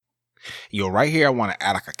Yo, right here, I want to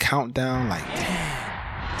add like a countdown, like 10,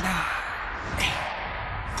 9, 8,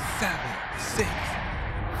 7, 6,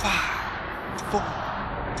 5, 4,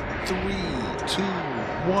 3, 2,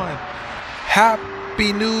 1.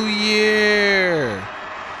 Happy New Year!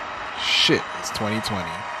 Shit, it's 2020.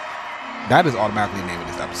 That is automatically the name of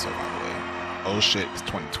this episode, by the way. Oh shit, it's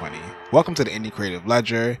 2020. Welcome to the Indie Creative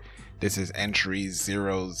Ledger. This is entry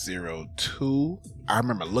 002. I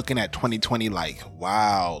remember looking at 2020 like,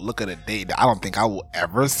 wow, look at a date that I don't think I will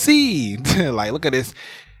ever see. Like, look at this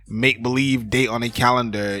make-believe date on a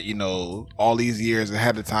calendar, you know, all these years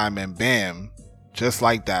ahead of time, and bam, just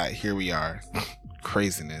like that, here we are.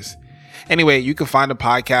 Craziness. Anyway, you can find the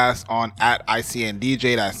podcast on at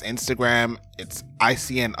ICNDJ, that's Instagram. It's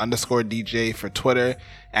ICN_DJ for Twitter.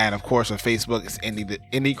 And of course, on Facebook, it's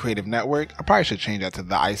Indie Creative Network. I probably should change that to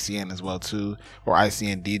the ICN as well, too, or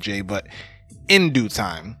ICNDJ, but in due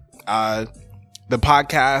time. The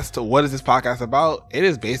podcast, what is this podcast about? It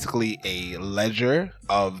is basically a ledger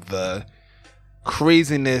of the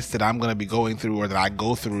craziness that I'm going to be going through, or that I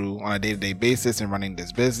go through on a day-to-day basis in running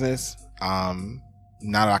this business.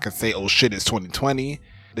 Now that I can say, oh shit, it's 2020.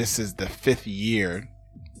 This is the 5th year,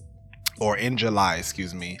 or in July,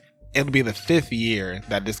 excuse me. It'll be the 5th year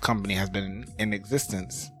that this company has been in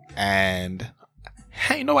existence. And,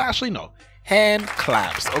 hey, you know what? Actually, no. Hand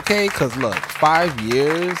claps, okay? Because look, 5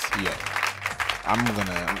 years, yeah.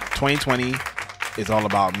 2020 is all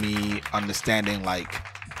about me understanding, like,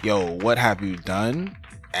 yo, what have you done?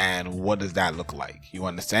 And what does that look like? You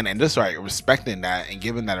understand? And just like respecting that and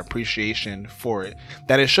giving that appreciation for it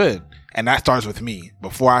that it should. And that starts with me.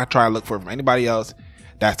 Before I try to look for it from anybody else,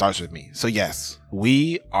 that starts with me. So yes,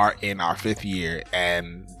 we are in our 5th year,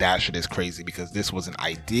 and that shit is crazy because this was an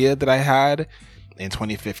idea that I had in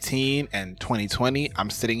 2015 and 2020. I'm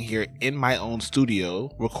sitting here in my own studio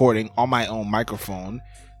recording on my own microphone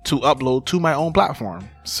to upload to my own platform.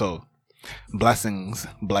 So blessings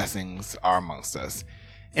are amongst us.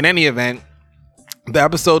 In any event, the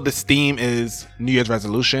episode, this theme is New Year's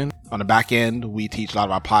resolution. On the back end, we teach a lot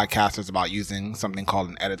of our podcasters about using something called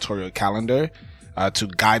an editorial calendar to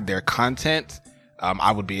guide their content.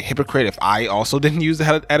 I would be a hypocrite if I also didn't use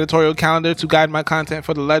the editorial calendar to guide my content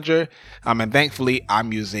for the ledger. And thankfully,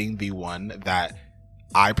 I'm using the one that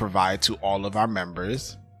I provide to all of our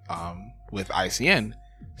members with ICN.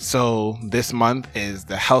 So this month is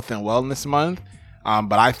the health and wellness month.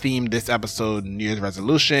 But I themed this episode New Year's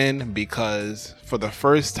resolution because for the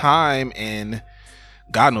first time in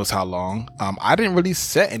God knows how long, I didn't really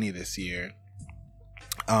set any this year.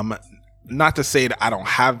 Not to say that I don't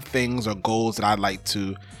have things or goals that I'd like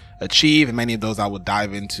to achieve, and many of those I will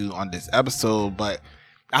dive into on this episode, but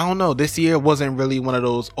I don't know, this year wasn't really one of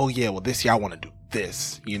those, oh yeah, well this year I want to do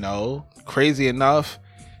this, you know? Crazy enough,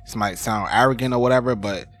 this might sound arrogant or whatever,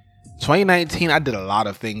 but 2019, I did a lot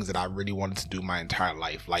of things that I really wanted to do my entire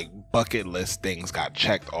life. Like bucket list things got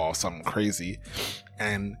checked off, something crazy.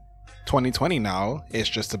 And 2020 now, it's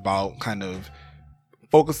just about kind of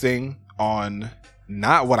focusing on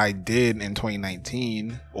not what I did in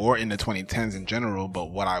 2019 or in the 2010s in general,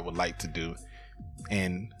 but what I would like to do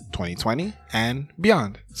in 2020 and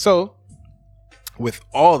beyond. So with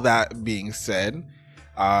all that being said,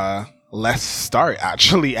 let's start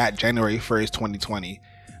actually at January 1st, 2020.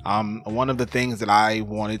 One of the things that I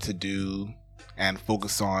wanted to do and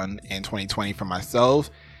focus on in 2020 for myself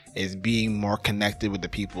is being more connected with the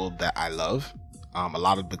people that I love. A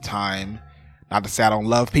lot of the time, not to say I don't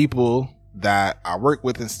love people that I work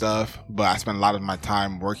with and stuff, but I spend a lot of my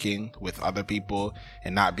time working with other people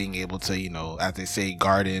and not being able to, you know, as they say,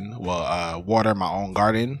 water my own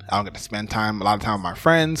garden. I don't get to spend a lot of time with my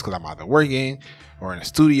friends because I'm either working or in a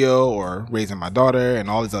studio or raising my daughter and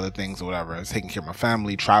all these other things or whatever. It's taking care of my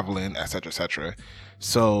family, traveling, etc., etc.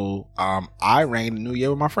 So I rang the new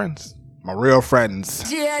year with my friends, my real friends.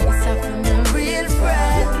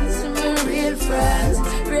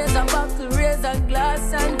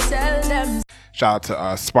 Shout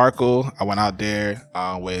out to Sparkle. I went out there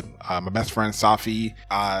with my best friend Safi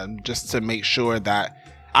just to make sure that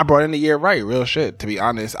I brought in the year right. Real shit. To be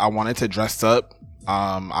honest, I wanted to dress up.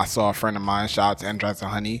 I saw a friend of mine, shout out to Andressa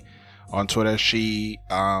Honey on Twitter. She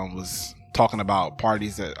was talking about a party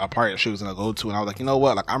that she was gonna go to, and I was like, you know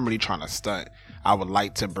what, like I'm really trying to stunt. I would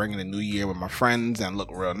like to bring in the new year with my friends and look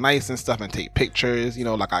real nice and stuff and take pictures, you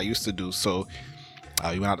know, like I used to do. So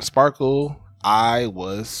we went out to Sparkle. I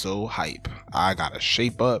was so hype. I gotta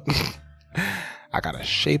shape up.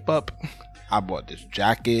 I bought this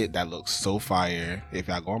jacket that looks so fire. If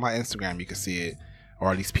y'all go on my Instagram, you can see it,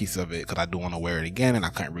 or at least piece of it, because I do want to wear it again, and I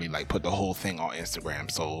couldn't really like put the whole thing on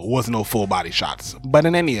Instagram, so it wasn't no full body shots. But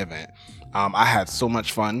in any event, I had so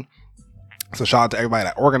much fun. So shout out to everybody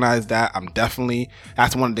that organized that. That's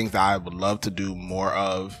one of the things that I would love to do more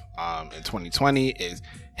of in 2020 is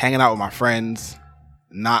hanging out with my friends,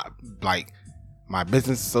 not like my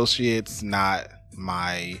business associates, not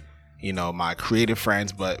my my creative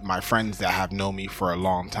friends, but my friends that have known me for a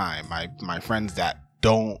long time. My friends that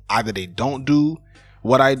either they don't do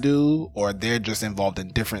what I do, or they're just involved in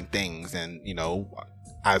different things. And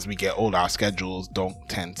as we get older, our schedules don't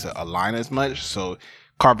tend to align as much. So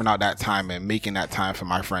carving out that time and making that time for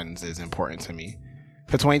my friends is important to me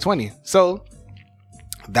for 2020. So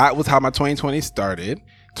that was how my 2020 started.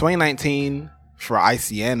 2019 for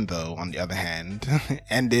ICN, though, on the other hand,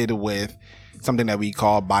 ended with something that we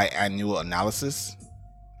call biannual analysis.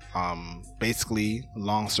 Basically,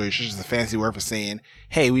 long story short, just a fancy word for saying,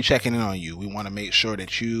 hey, we checking in on you. We want to make sure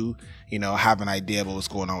that you have an idea of what's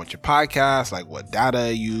going on with your podcast, like what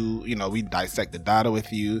data we dissect the data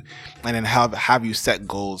with you, and then have you set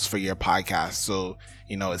goals for your podcast. So,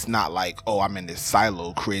 it's not like, oh, I'm in this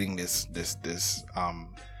silo creating this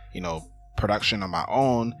production on my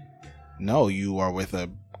own. No, you are with a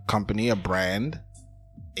company, a brand,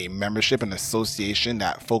 a membership, an association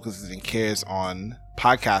that focuses and cares on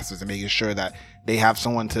podcasters and making sure that they have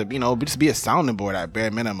someone to just be a sounding board at bare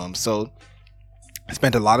minimum. So I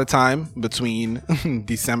spent a lot of time between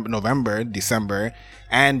November, December,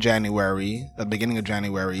 and January, the beginning of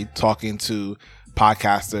January, talking to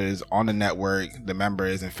podcasters on the network, the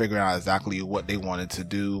members, and figuring out exactly what they wanted to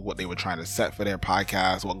do, what they were trying to set for their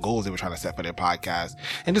podcast, what goals they were trying to set for their podcast,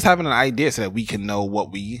 and just having an idea so that we can know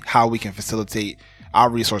how we can facilitate our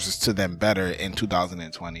resources to them better in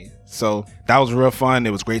 2020. So that was real fun.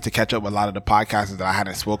 It was great to catch up with a lot of the podcasters that I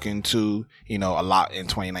hadn't spoken to, a lot in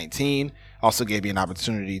 2019. Also gave me an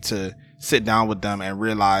opportunity to sit down with them and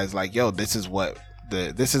realize like, yo, this is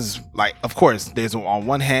like, of course, there's on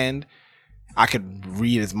one hand, I could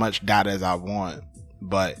read as much data as I want,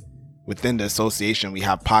 but within the association, we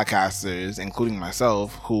have podcasters, including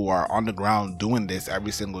myself, who are on the ground doing this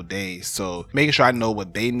every single day. So making sure I know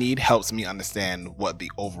what they need helps me understand what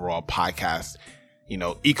the overall podcast,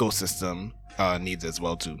 ecosystem needs as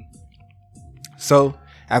well too. So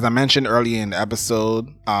as I mentioned earlier in the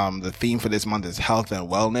episode, the theme for this month is health and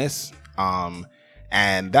wellness.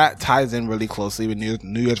 And that ties in really closely with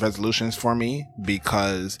New Year's resolutions for me,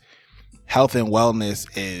 because health and wellness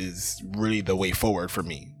is really the way forward for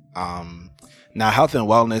me. Now, health and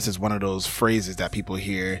wellness is one of those phrases that people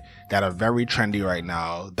hear that are very trendy right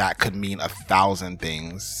now that could mean 1,000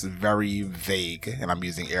 things. It's very vague, and I'm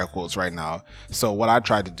using air quotes right now. So what I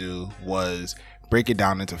tried to do was break it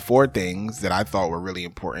down into 4 things that I thought were really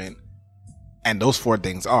important. And those 4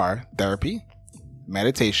 things are therapy,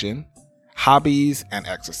 meditation, hobbies, and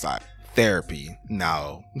exercise. Therapy.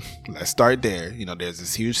 Now, let's start there. There's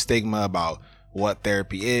this huge stigma about what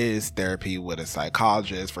therapy is, therapy with a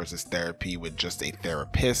psychologist versus therapy with just a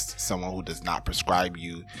therapist, someone who does not prescribe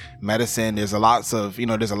you medicine. There's a lot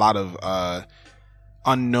of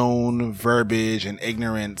unknown verbiage and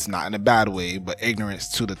ignorance, not in a bad way, but ignorance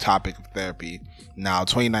to the topic of therapy. Now,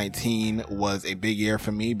 2019 was a big year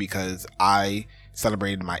for me because I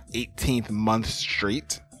celebrated my 18th month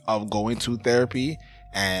straight of going to therapy.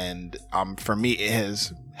 And for me, it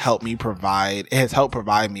has helped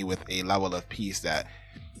provide me with a level of peace that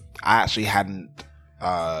I actually hadn't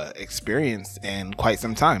experienced in quite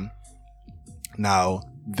some time. Now,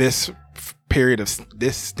 this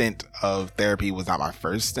stint of therapy was not my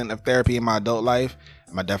first stint of therapy in my adult life.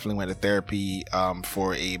 I definitely went to therapy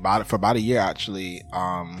for about a year, actually,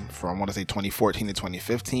 from I want to say 2014 to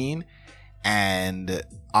 2015. And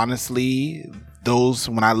honestly,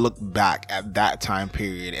 when I look back at that time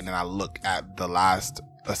period, and then I look at the last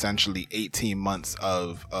essentially 18 months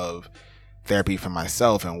of therapy for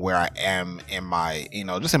myself and where I am in my,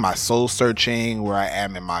 just in my soul searching, where I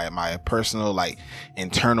am in my personal, like,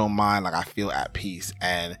 internal mind, like, I feel at peace.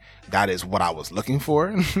 And that is what I was looking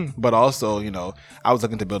for. But also, I was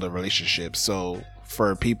looking to build a relationship. So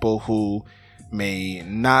for people who may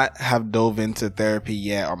not have dove into therapy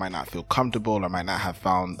yet, or might not feel comfortable, or might not have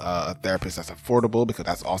found a therapist that's affordable, because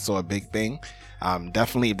that's also a big thing.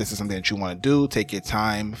 Definitely, if this is something that you want to do, take your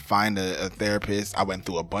time, find a therapist. I went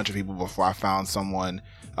through a bunch of people before I found someone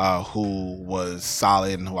who was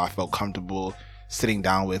solid and who I felt comfortable sitting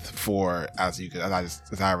down with for, as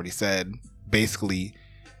I already said, basically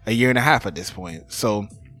a year and a half at this point. So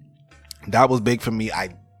that was big for me.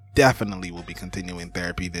 I definitely will be continuing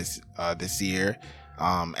therapy this year,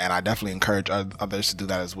 and I definitely encourage others to do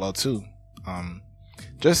that as well too. I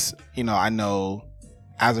know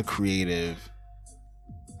as a creative,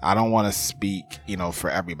 I don't want to speak for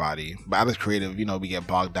everybody, but as a creative, we get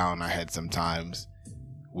bogged down in our head sometimes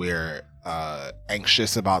We're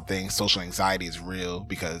anxious about things. Social anxiety is real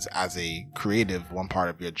because as a creative, one part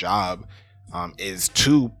of your job is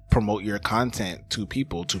to promote your content to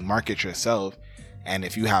people, to market yourself. And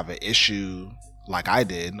if you have an issue like I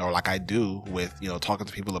did, or like I do, with, you know, talking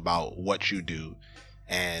to people about what you do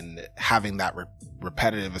and having that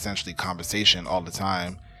repetitive, essentially, conversation all the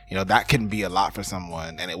time, you know, that can be a lot for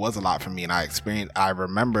someone. And it was a lot for me. And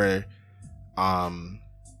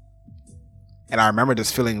I remember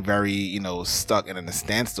just feeling very, you know, stuck and in a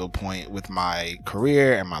standstill point with my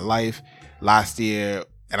career and my life last year.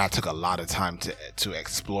 And I took a lot of time to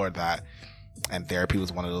explore that. And therapy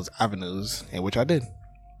was one of those avenues in which I did.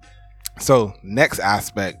 So next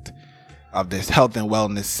aspect of this health and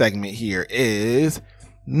wellness segment here is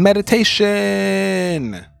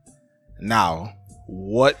meditation. Now,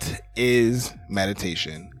 what is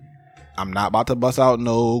meditation? I'm not about to bust out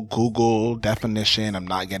no Google definition. I'm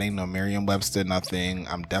not getting no Merriam-Webster nothing.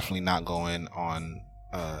 I'm definitely not going on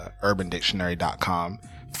urbandictionary.com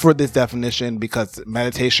for this definition, because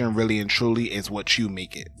meditation really and truly is what you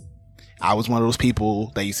make it. I was one of those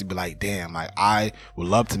people that used to be like, damn, like I would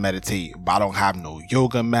love to meditate, but I don't have no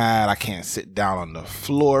yoga mat. I can't sit down on the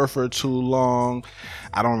floor for too long.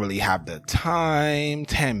 I don't really have the time.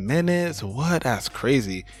 10 minutes? What? That's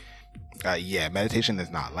crazy. Yeah, meditation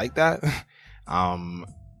is not like that.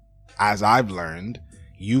 As I've learned,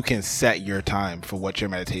 you can set your time for what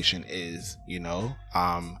your meditation is, you know.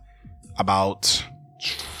 About,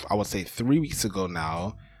 I would say 3 weeks ago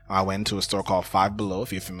now, I went to a store called Five Below.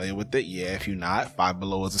 If you're familiar with it, yeah. If you're not, Five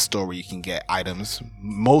Below is a store where you can get items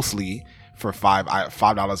mostly for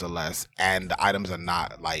 $5 or less, and the items are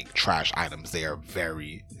not like trash items. They are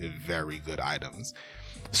very, very good items.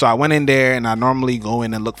 So I went in there, and I normally go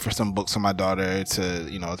in and look for some books for my daughter to,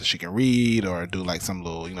 you know, that she can read, or do like some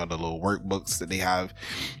little, you know, the little workbooks that they have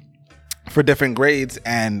for different grades.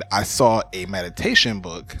 And I saw a meditation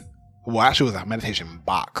book. Well, actually, it was a meditation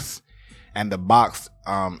box. And the box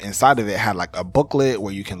inside of it had like a booklet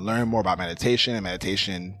where you can learn more about meditation and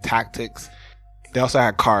meditation tactics. They also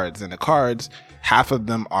had cards, and the cards, half of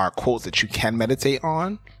them are quotes that you can meditate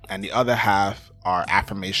on, and the other half are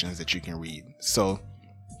affirmations that you can read. So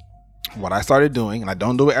what I started doing, and I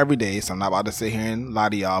don't do it every day, so I'm not about to sit here and lie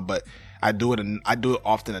to y'all, but I do it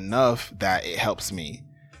often enough that it helps me.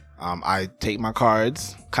 I take my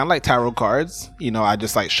cards, kind of like tarot cards, you know, I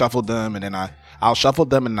just like shuffle them, and then I'll shuffle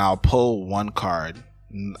them and I'll pull one card.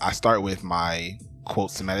 I start with my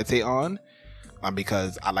quotes to meditate on,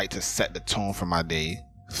 because I like to set the tone for my day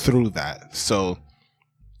through that. So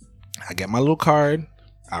I get my little card,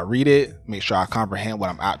 I read it, make sure I comprehend what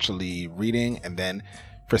I'm actually reading, and then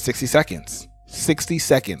for 60 seconds,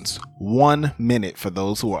 1 minute for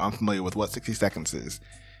those who are unfamiliar with what 60 seconds is.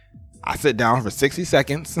 I sit down for 60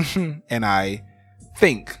 seconds and I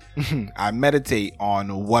think, I meditate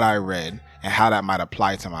on what I read and how that might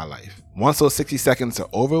apply to my life. Once those 60 seconds are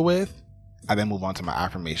over with, I then move on to my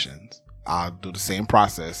affirmations. I'll do the same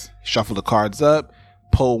process, shuffle the cards up,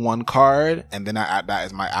 pull one card, and then I add that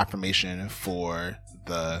as my affirmation for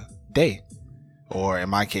the day. Or in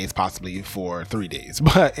my case, possibly for 3 days.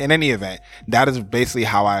 But in any event, that is basically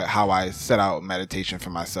how I set out meditation for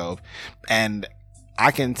myself. And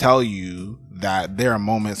I can tell you that there are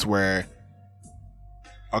moments where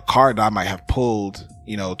a card that I might have pulled,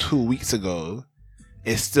 you know, 2 weeks ago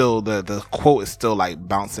is still, the quote is still like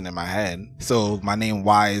bouncing in my head. So my name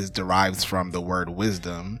Wise derives from the word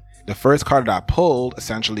wisdom. The first card that I pulled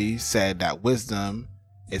essentially said that wisdom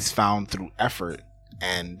is found through effort,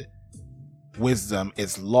 and wisdom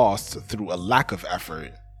is lost through a lack of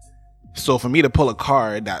effort. So for me to pull a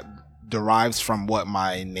card that derives from what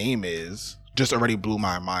my name is just already blew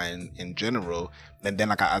my mind in general. And then,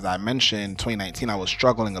 like as I mentioned, 2019, I was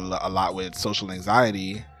struggling a lot with social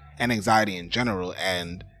anxiety and anxiety in general,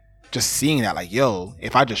 and just seeing that, like, yo,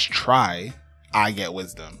 if I just try, I get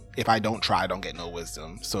wisdom. If I don't try, I don't get no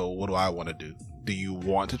wisdom. So what do I want to do? Do you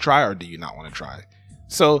want to try, or do you not want to try?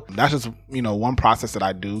 So that's just, you know, one process that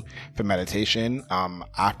I do for meditation.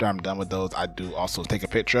 After I'm done with those, I do also take a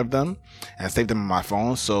picture of them and save them on my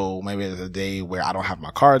phone. So maybe there's a day where I don't have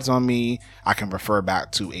my cards on me, I can refer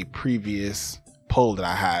back to a previous poll that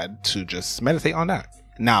I had to just meditate on that.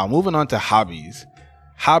 Now, moving on to hobbies.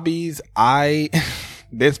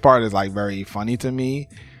 This part is like very funny to me,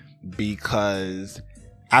 because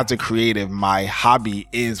as a creative, my hobby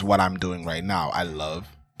is what I'm doing right now. I love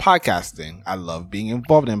podcasting. I love being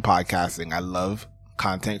involved in podcasting. I love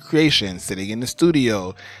content creation, sitting in the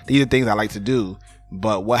studio. These are things I like to do.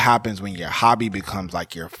 But what happens when your hobby becomes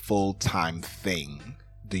like your full-time thing?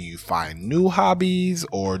 Do you find new hobbies,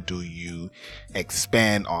 or do you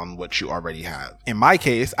expand on what you already have? In my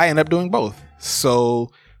case, I end up doing both.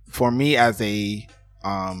 So for me as a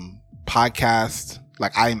podcast,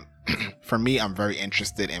 like for me, I'm very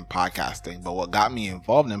interested in podcasting, but what got me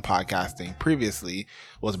involved in podcasting previously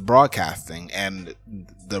was broadcasting, and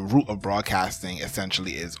the root of broadcasting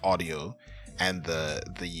essentially is audio, and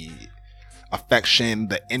the affection,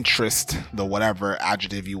 the interest, the whatever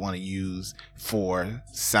adjective you want to use for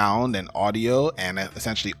sound and audio, and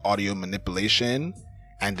essentially audio manipulation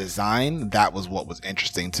and design. That was what was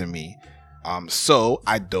interesting to me. So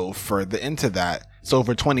I dove further into that. So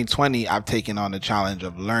for 2020, I've taken on the challenge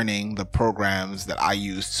of learning the programs that I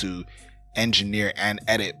use to engineer and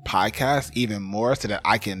edit podcasts even more, so that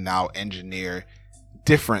I can now engineer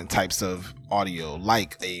different types of audio,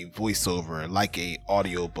 like a voiceover, like a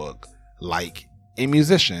audiobook, like a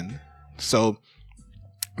musician. So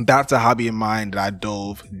that's a hobby of mine that I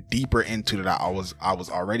dove deeper into, that I was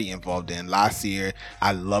already involved in. Last year,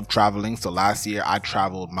 I love traveling. So last year I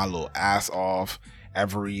traveled my little ass off.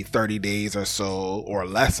 Every 30 days or so, or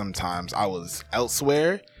less sometimes, I was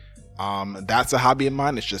elsewhere. That's a hobby of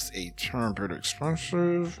mine. It's just a turn bit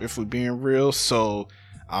expensive, if we're being real. So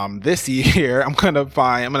this year I'm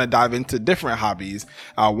gonna dive into different hobbies.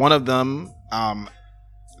 One of them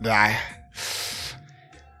that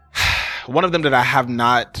I have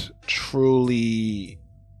not truly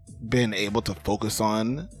been able to focus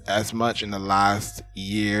on as much in the last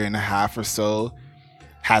year and a half or so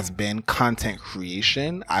has been content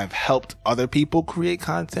creation. I've helped other people create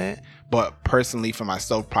content, but personally for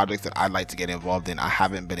myself, projects that I'd like to get involved in, I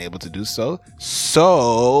haven't been able to do so.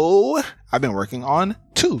 So I've been working on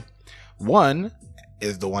two. One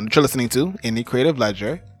is the one that you're listening to, in the Creative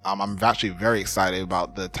Ledger. I'm actually very excited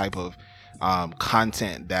about the type of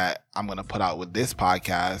content that I'm going to put out with this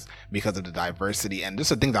podcast, because of the diversity and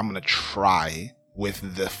just the things I'm going to try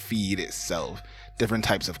with the feed itself. Different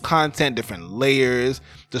types of content, different layers,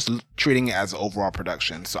 just treating it as an overall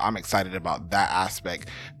production. So I'm excited about that aspect.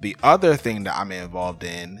 The other thing that I'm involved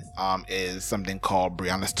in is something called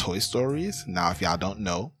Brianna's Toy Stories. Now, if y'all don't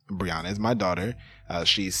know, Brianna is my daughter.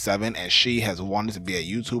 She's 7, and she has wanted to be a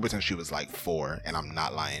YouTuber since she was like 4, and I'm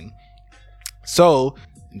not lying. So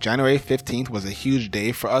January 15th was a huge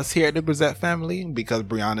day for us here at the Brissette family, because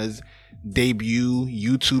Brianna's debut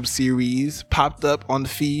YouTube series popped up on the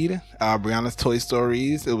feed, Brianna's Toy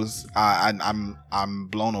Stories. It was I'm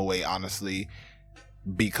blown away, honestly,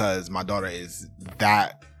 because my daughter is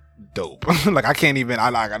that dope. Like I can't even,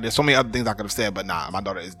 there's so many other things I could have said, but nah, my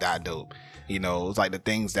daughter is that dope. You know, it's like the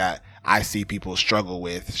things that I see people struggle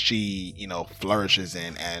with, she, you know, flourishes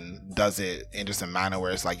in and does it in just a manner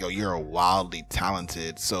where it's like, yo, you're wildly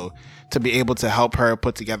talented. So to be able to help her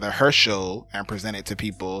put together her show and present it to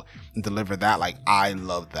people and deliver that, like, I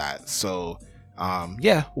love that. So,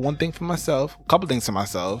 yeah, one thing for myself, a couple things for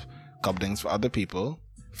myself, a couple things for other people.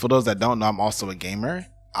 For those that don't know, I'm also a gamer.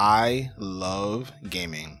 I love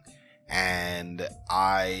gaming. And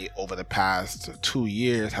I, over the past 2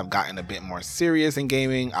 years, have gotten a bit more serious in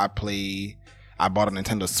gaming. I bought a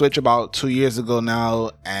Nintendo Switch about 2 years ago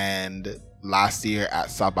now. And last year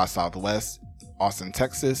at South by Southwest, Austin,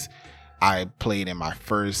 Texas, I played in my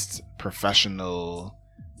first professional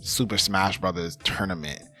Super Smash Brothers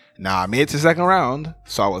tournament. Now, I made it to the second round,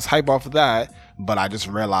 so I was hype off of that. But I just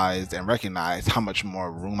realized and recognized how much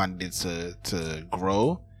more room I needed to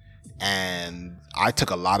grow. And I took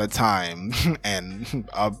a lot of time and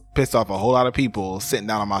pissed off a whole lot of people sitting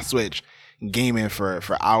down on my Switch gaming for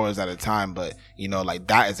hours at a time. But, you know, like,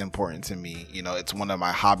 that is important to me. You know, it's one of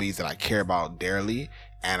my hobbies that I care about dearly.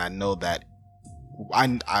 And I know that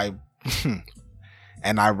I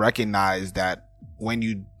and I recognize that when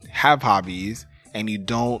you have hobbies and you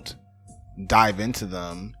don't dive into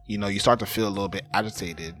them, you know, you start to feel a little bit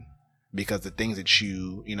agitated, because the things that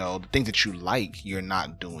you like, you're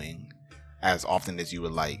not doing as often as you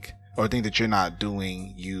would like, or things that you're not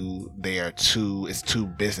doing, it's too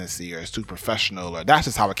businessy, or it's too professional, or that's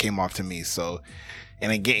just how it came off to me. So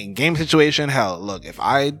in a game situation, hell, look, if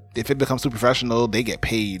it becomes too professional, they get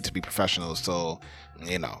paid to be professionals. So,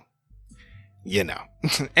 you know.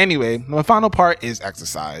 Anyway, my final part is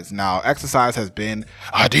exercise. Now, exercise has been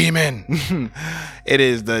a demon. It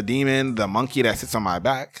is the demon, the monkey that sits on my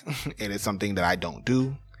back. It is something that I don't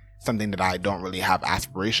do, something that I don't really have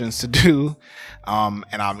aspirations to do. And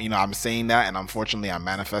I'm saying that, and unfortunately I'm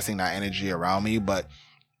manifesting that energy around me. But,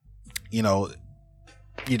 you know,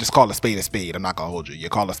 you just call a spade a spade. I'm not gonna hold you. You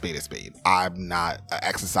call a spade a spade. I'm not an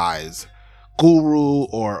exercise guru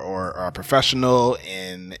or a professional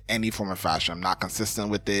in any form or fashion. I'm not consistent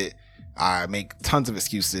with it. I make tons of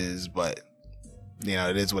excuses, but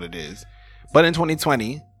it is what it is. But in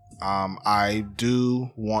 2020, I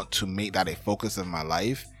do want to make that a focus of my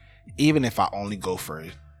life, even if I only go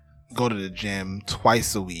to the gym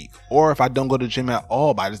twice a week, or if I don't go to the gym at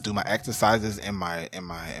all, but I just do my exercises in my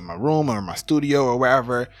room or in my studio or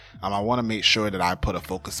wherever. I want to make sure that I put a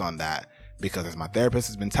focus on that, because as my therapist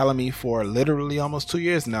has been telling me for literally almost 2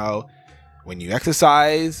 years now, when you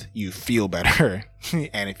exercise, you feel better.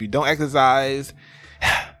 And if you don't exercise,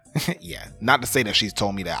 yeah, not to say that she's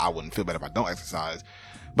told me that I wouldn't feel better if I don't exercise,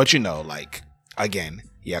 but again,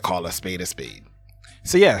 call a spade a spade.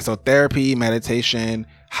 So therapy, meditation,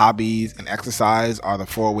 hobbies, and exercise are the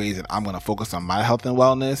 4 ways that I'm going to focus on my health and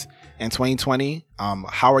wellness in 2020.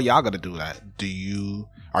 How are y'all going to do that?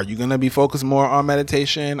 Are you going to be focused more on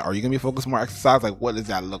meditation? Are you going to be focused more on exercise? What does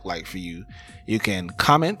that look like for you? You can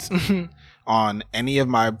comment on any of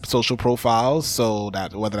my social profiles, so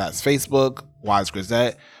that whether that's Facebook, Wise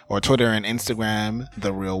Grisette, or Twitter and Instagram,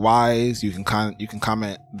 The Real Wise, you can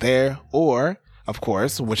comment there, or of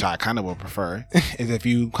course, which I kind of would prefer, is if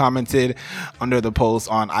you commented under the post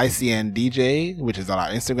on ICN DJ, which is on our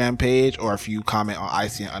Instagram page, or if you comment on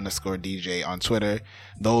ICN_DJ on Twitter.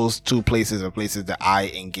 Those 2 places are places that I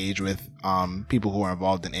engage with people who are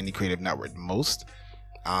involved in Indie Creative Network most.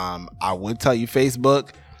 I would tell you Facebook,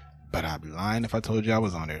 but I'd be lying if I told you I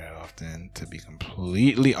was on there that often, to be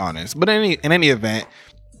completely honest. But in any event,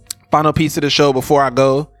 final piece of the show before I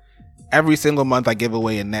go. Every single month, I give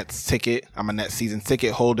away a Nets ticket. I'm a Nets season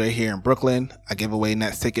ticket holder here in Brooklyn. I give away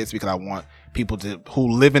Nets tickets because I want people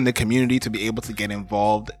who live in the community to be able to get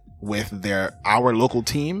involved with our local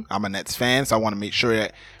team. I'm a Nets fan, so I want to make sure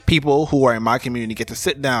that people who are in my community get to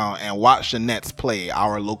sit down and watch the Nets play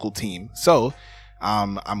our local team. So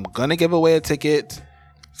I'm going to give away a ticket.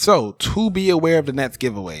 So to be aware of the Nets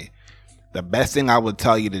giveaway, the best thing I would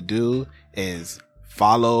tell you to do is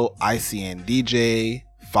follow ICN DJ,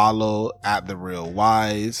 follow at The Real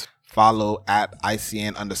Wise, follow at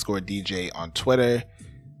ICN_DJ on Twitter.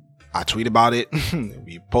 I tweet about it.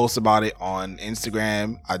 We post about it on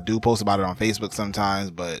Instagram. I do post about it on Facebook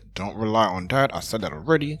sometimes, but don't rely on that. I said that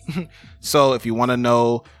already. So if you want to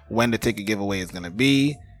know when the ticket giveaway is going to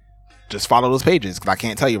be, just follow those pages, because I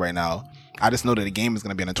can't tell you right now. I just know that the game is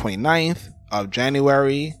going to be on the 29th of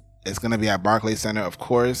January. It's going to be at Barclays Center, of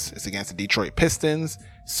course. It's against the Detroit Pistons.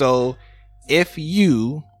 So if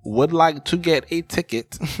you would like to get a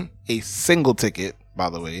ticket, a single ticket, by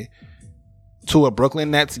the way, to a Brooklyn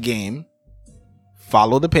Nets game,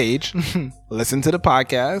 follow the page, listen to the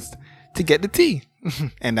podcast to get the tea.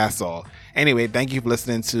 And that's all. Anyway, thank you for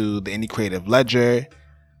listening to the Indie Creative Ledger.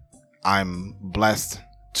 I'm blessed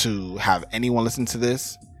to have anyone listen to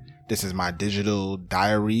this. This is my digital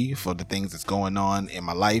diary for the things that's going on in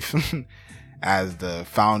my life as the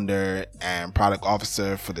founder and product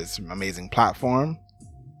officer for this amazing platform.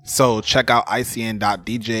 So check out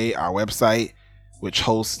ICN.DJ, our website, which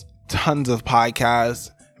hosts tons of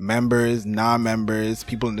podcasts, members, non-members,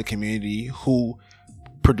 people in the community who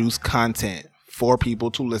produce content for people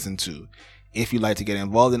to listen to. If you'd like to get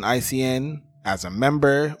involved in ICN as a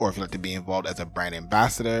member, or if you'd like to be involved as a brand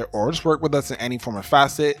ambassador, or just work with us in any form or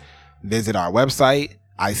facet, visit our website,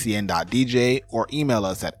 ICN.DJ, or email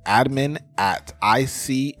us at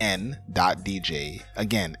admin@ICN.DJ.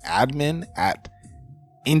 Again,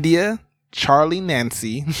 admin@India Charlie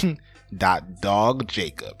Nancy .dog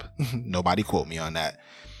Jacob. Nobody quote me on that.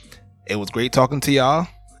 It was great talking to y'all,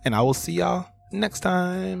 and I will see y'all next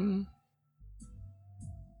time.